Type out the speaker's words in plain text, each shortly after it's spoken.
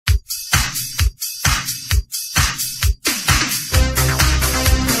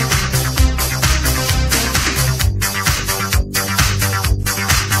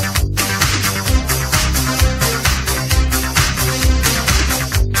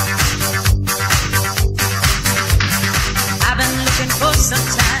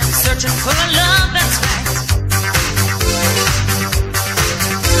for a love that's right.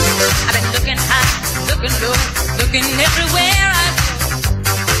 I've been looking high, looking low, looking everywhere I go.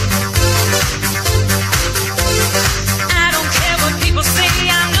 I don't care what people say,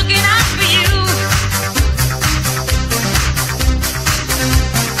 I'm looking out for you.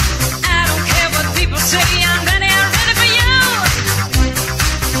 I don't care what people say, I'm ready for you.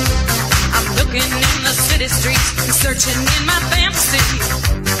 I'm looking in the city streets, searching in my fantasy,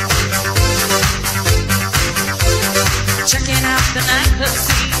 checking out the nightclub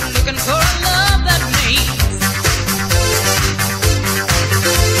scene, looking for a love that means.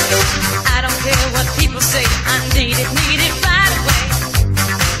 I don't care what people say, I need it right away.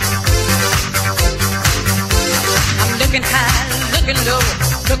 I'm looking high, looking low,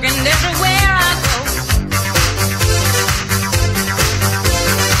 looking everywhere I go.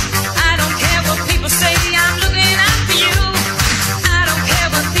 I don't care what people say, I'm looking out for you. I don't care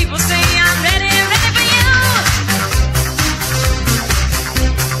what people say, I'm ready for you.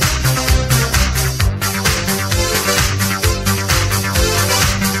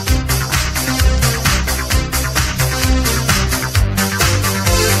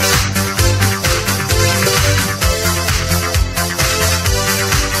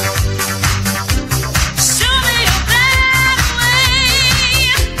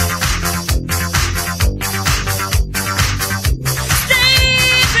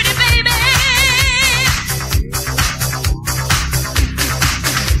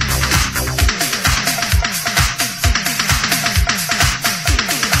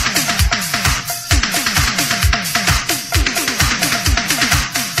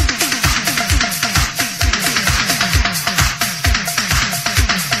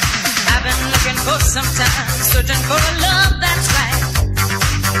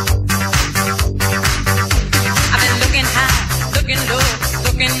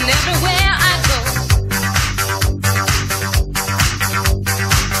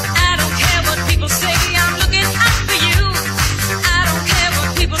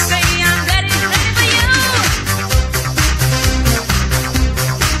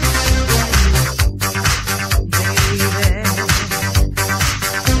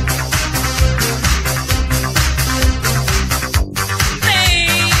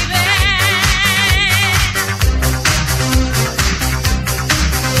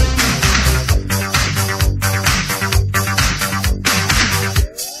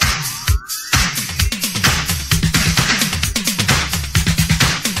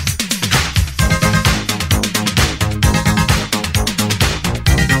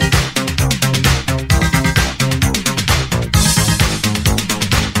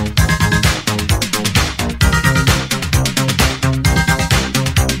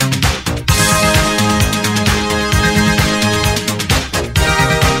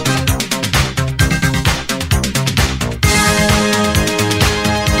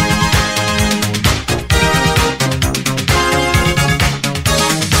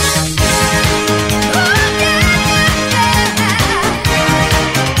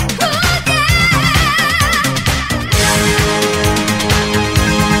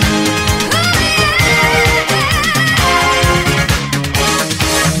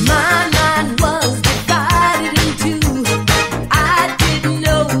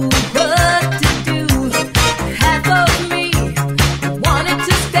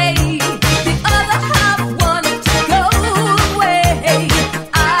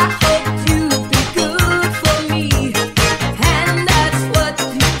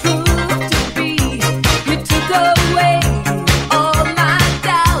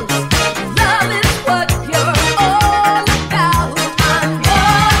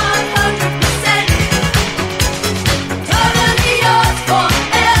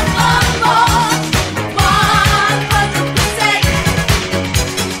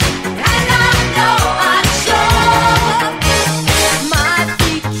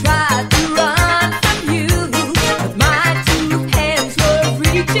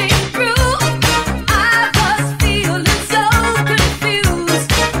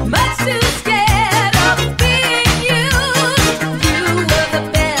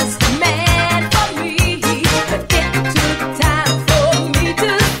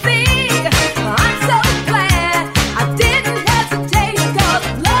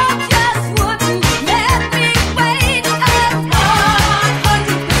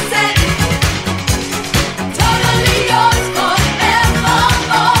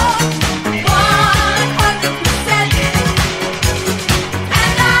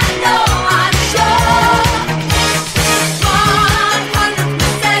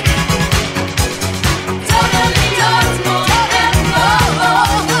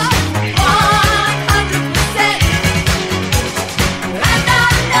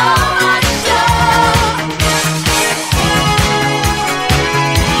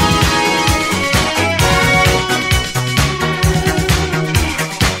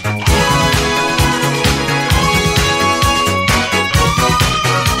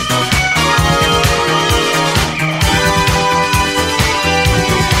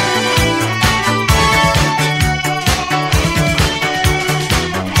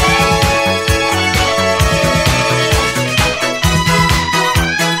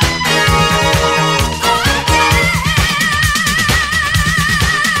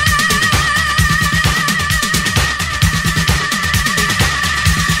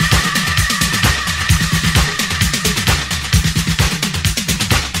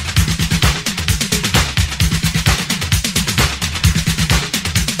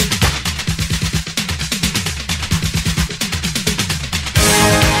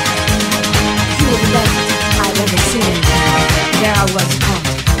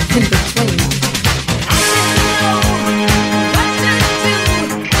 in between.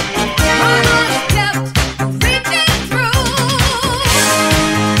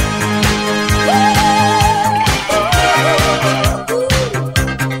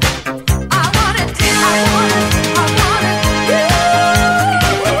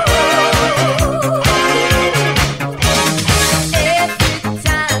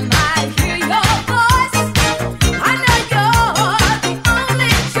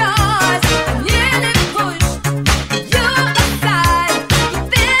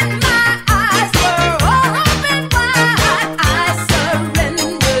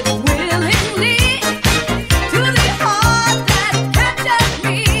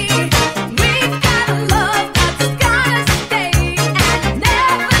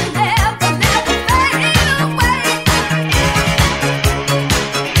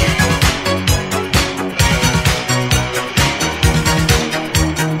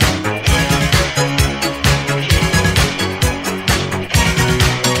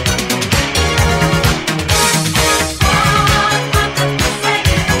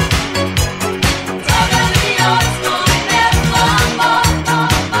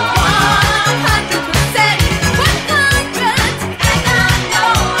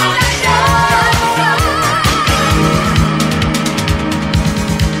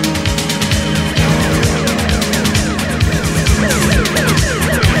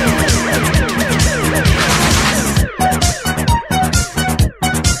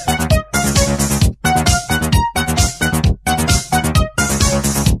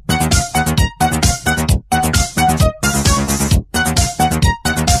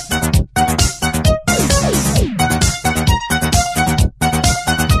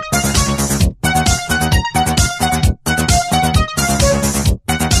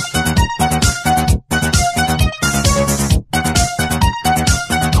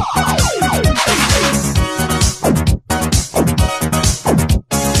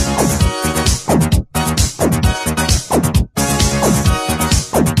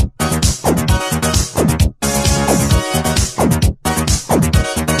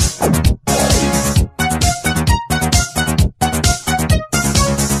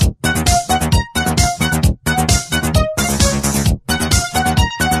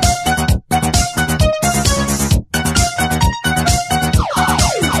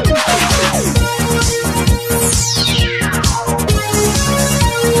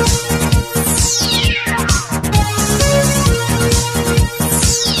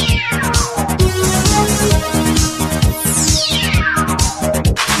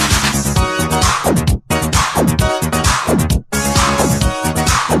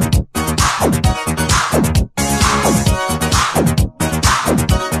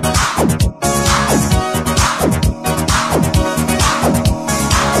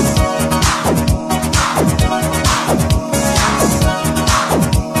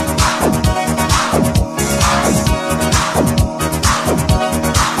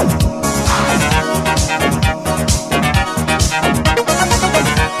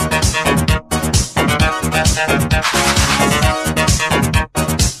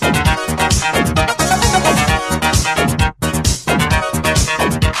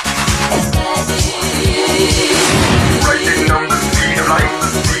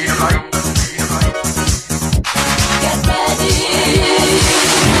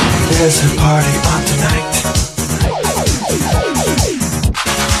 There's a party on tonight.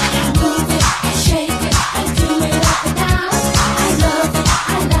 Move it and shake it and do it up and down. I love it,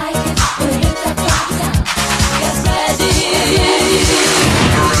 I like it, but hit that party down. Get ready.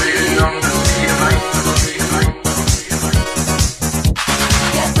 Parading on the street of light.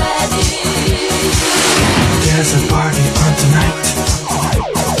 Get ready. There's a party on tonight.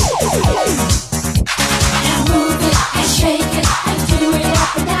 Move it and shake it and do it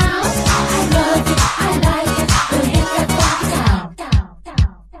up and down. I love it,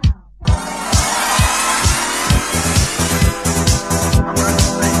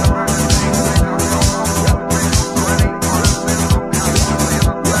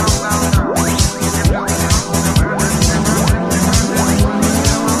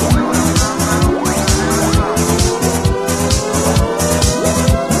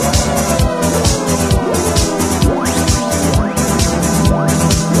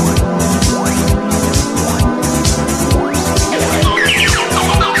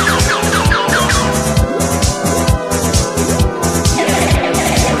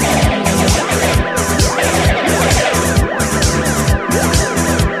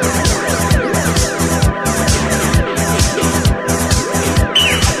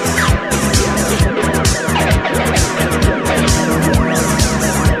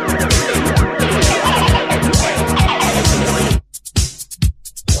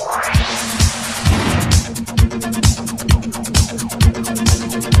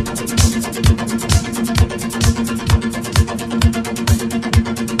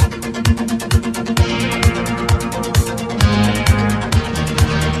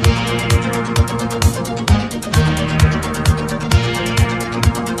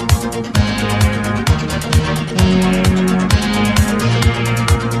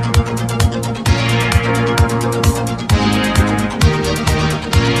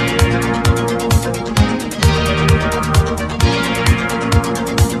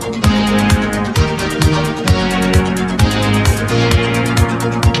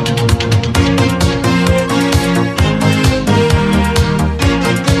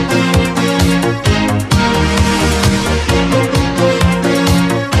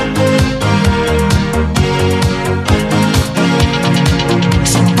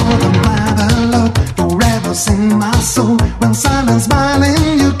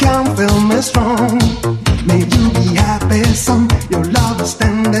 me strong. May you be happy, son. Your love is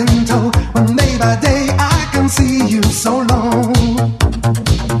standing tall. When day by day I can see you so long.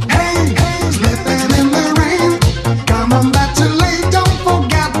 Hey, hey, slipping in the rain. Come on back too late. Don't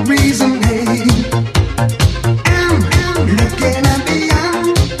forget the reason. Hey, and looking at the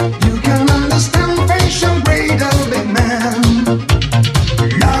end, you can understand facial great old big man.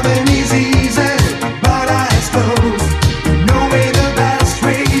 Loving is easy, but eyes closed. You know it the best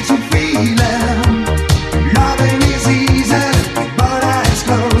way to feel it. Loving is easy, but eyes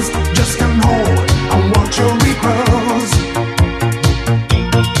closed. Just can hold and watch your regrowth.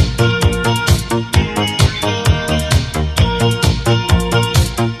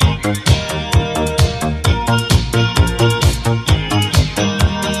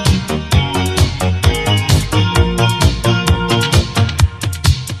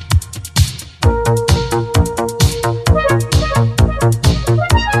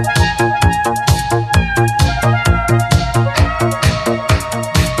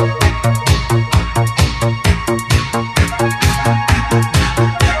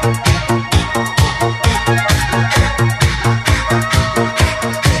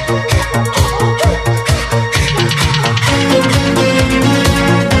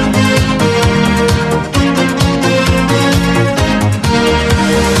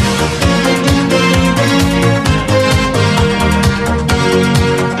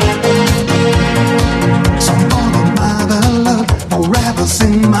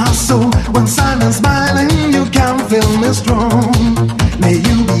 In my soul, when silence smiling, you can feel me strong. May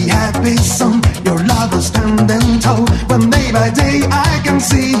you be happy, son. Your love is standing tall. When day by day I can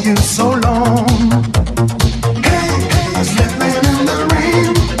see you so long. Hey, hey, slipping in the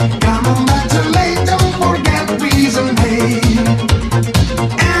rain. Come on back too late. Don't forget the reason. Hey,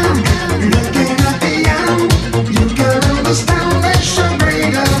 and looking at the end, you can understand that you're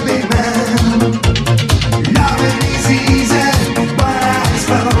greater, big man. Loving is easy, but eyes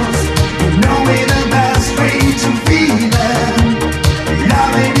closed. You know it the best way to feel it.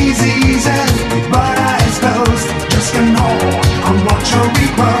 Loving is easy, but eyes closed. Just can hold and watch your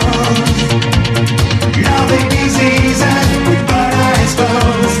regrowth. Loving is easy, but eyes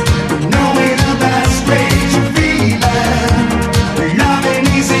closed. You know it the best way to feel it. Loving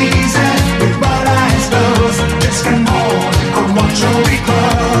is easy, but eyes closed. Just can hold and watch your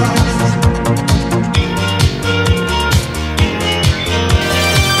regrowth.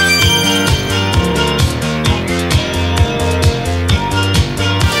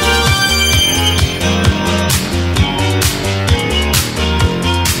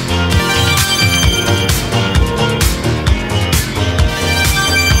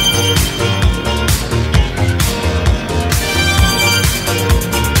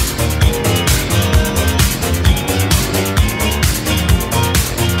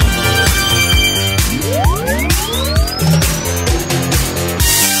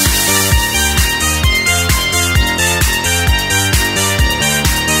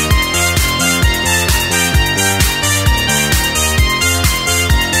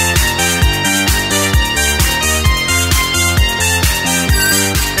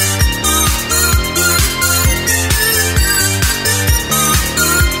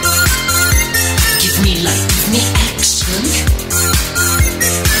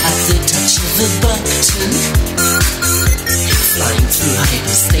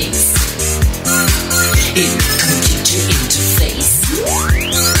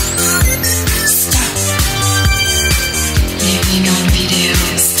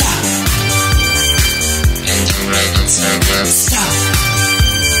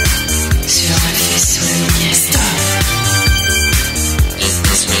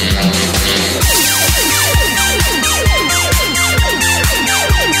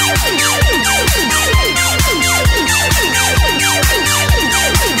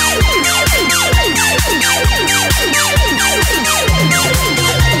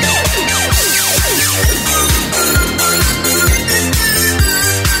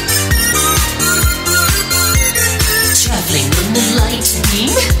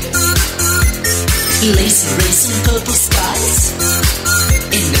 Lazy race in purple skies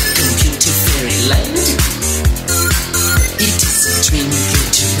in a computer fairyland. It is a dream come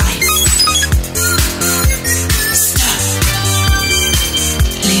to life. Stop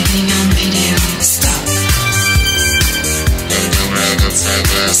living on video. Stop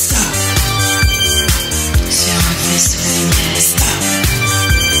stop sur un vaisseau lumière. Stop.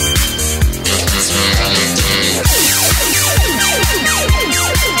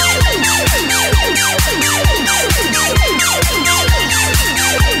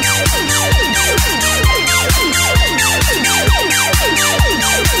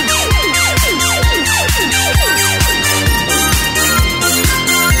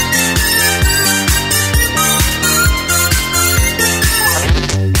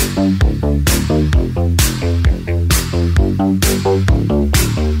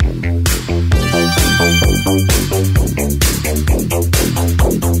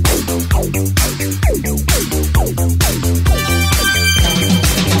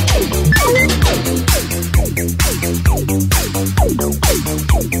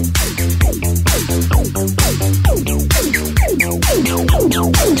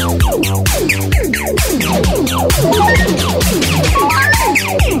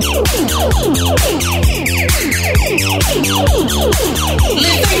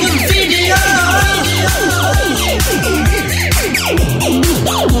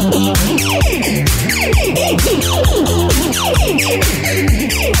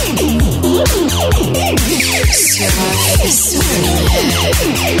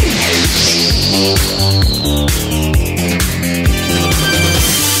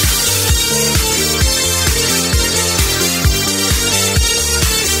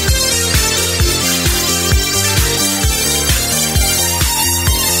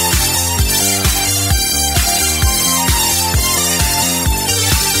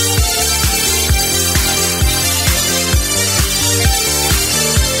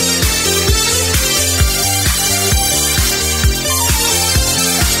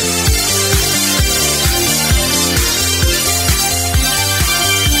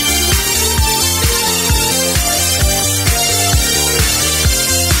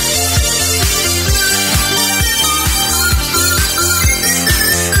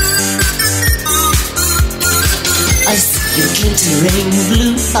 glittering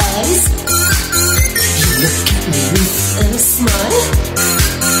blue eyes. You look at me with a smile.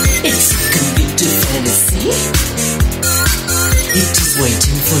 It's a computer fantasy. It is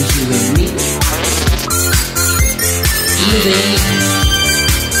waiting for you and me.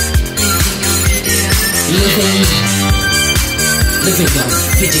 Living on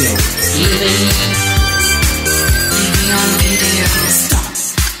video. Living on video. Stop.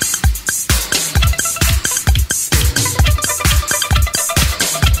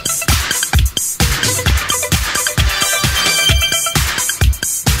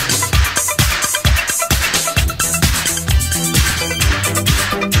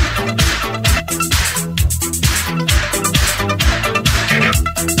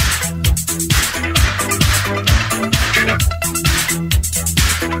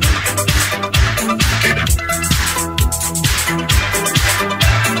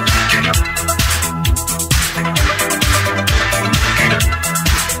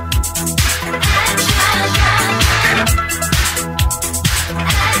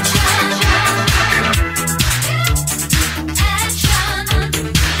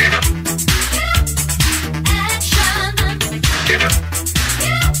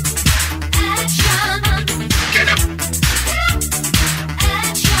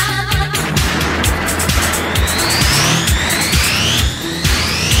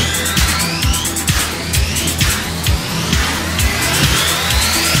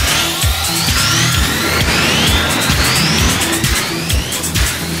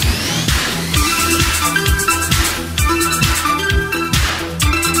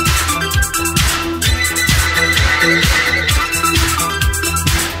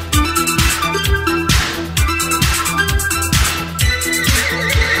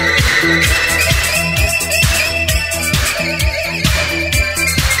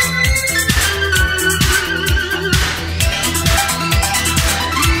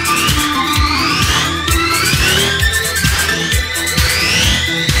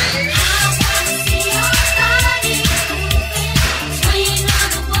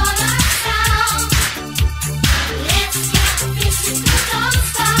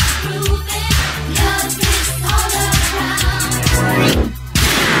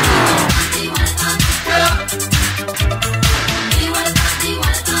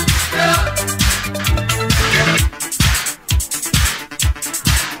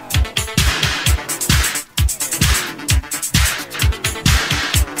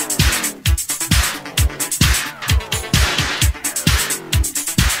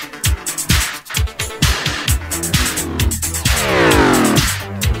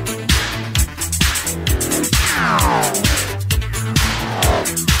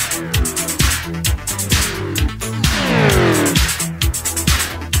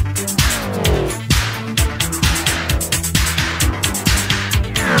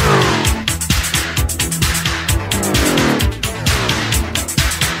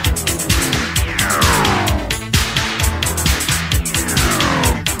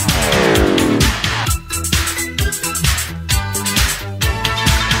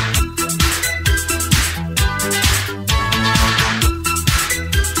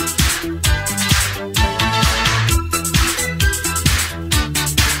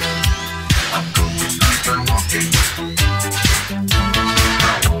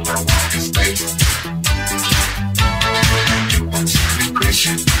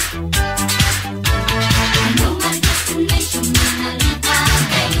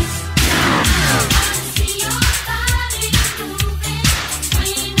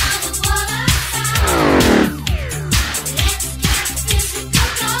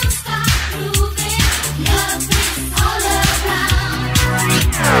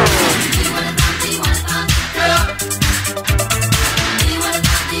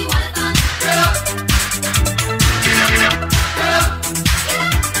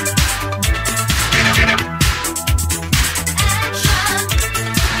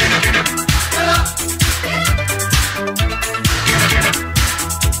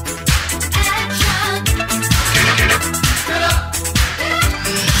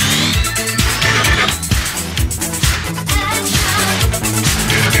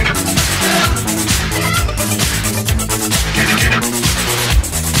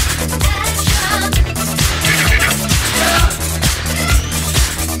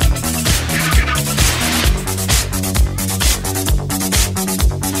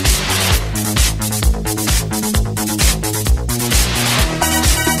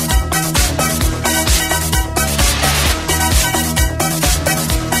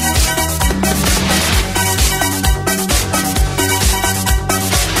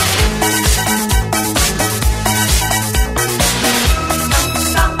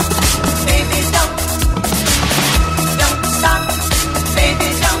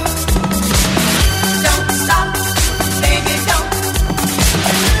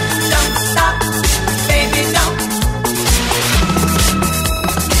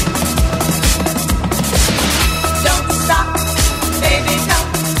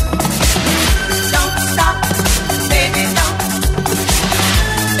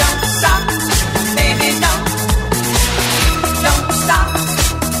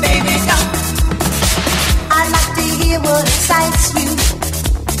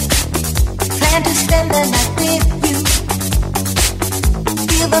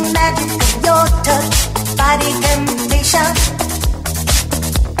 the magic of your touch, body temptation.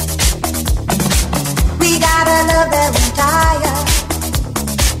 We got a love that won't tire,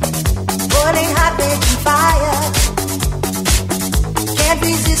 boiling hot, making fire. Can't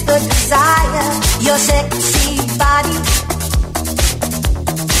resist the desire, your sexy body.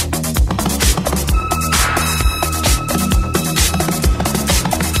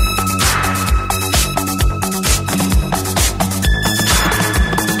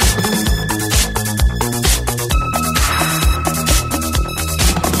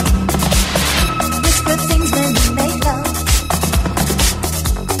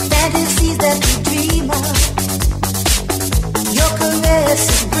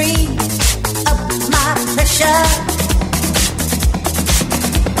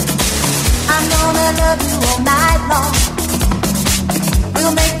 I'm gonna love you all night long.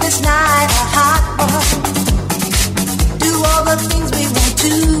 We'll make this night a hot one. Do all the things we want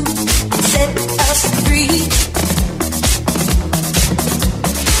to set us free.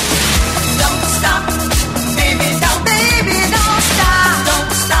 Don't stop, baby, don't, baby, don't stop.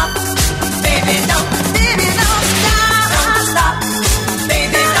 Don't stop, baby, don't, baby, don't stop. Don't stop,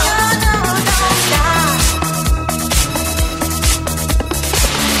 baby, don't, don't stop.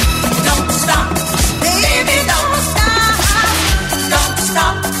 Don't stop, baby, don't stop. Don't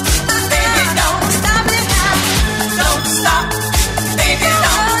stop, baby, don't stop it now. Don't stop, baby,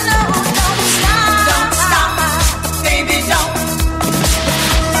 don't, don't stop. Don't stop, baby, don't.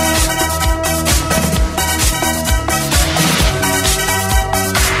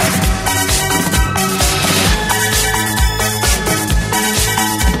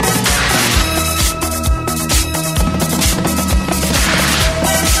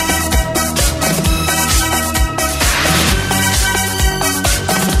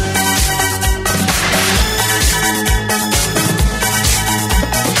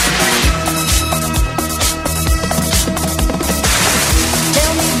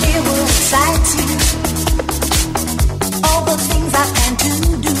 Tell me, dear, what excites you? All the things I plan to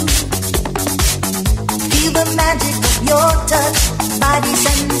do. Feel the magic of your touch, body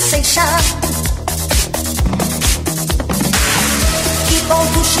sensation. Keep on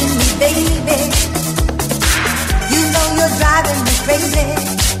pushing me, baby. You know you're driving me crazy.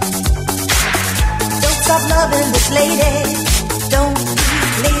 Don't stop loving this lady.